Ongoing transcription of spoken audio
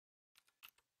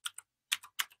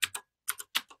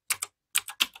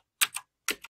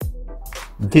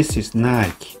This is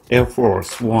Nike Air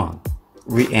Force 1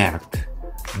 React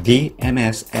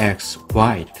DMSX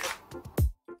White.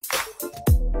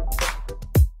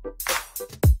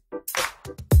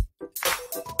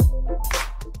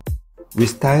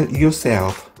 Restyle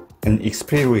yourself and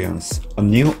experience a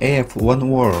new af1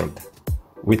 world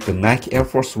with the Nike Air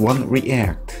Force 1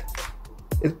 React.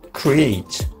 It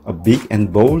creates a big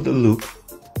and bold look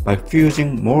by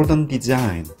fusing modern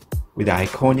design with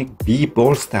iconic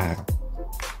b-ball style.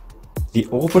 The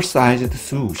oversized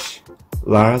swoosh,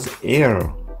 large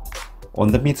air on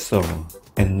the midsole,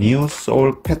 and new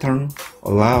sole pattern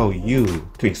allow you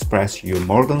to express your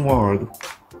modern world,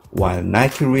 while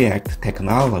Nike React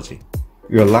technology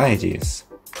realizes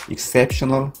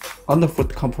exceptional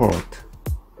underfoot comfort.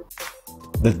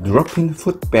 The drop-in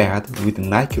footbed with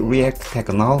Nike React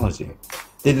technology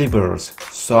delivers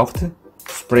soft,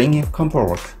 springy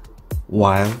comfort,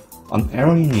 while an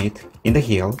air unit in the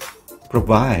heel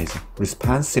provides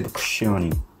responsive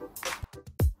cushioning.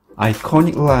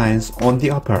 Iconic lines on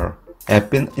the upper have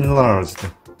been enlarged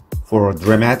for a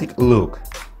dramatic look,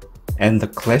 and the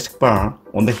classic bar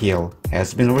on the heel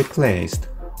has been replaced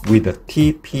with a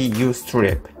TPU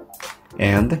strip.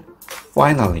 And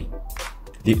finally,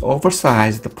 the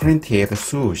oversized printed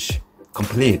swoosh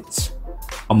completes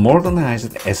a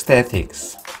modernized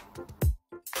aesthetics.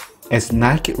 As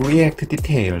Nike React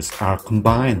details are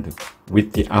combined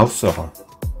with the outsole,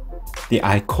 the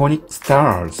iconic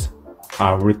stars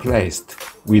are replaced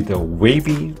with a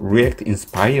wavy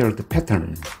React-inspired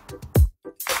pattern.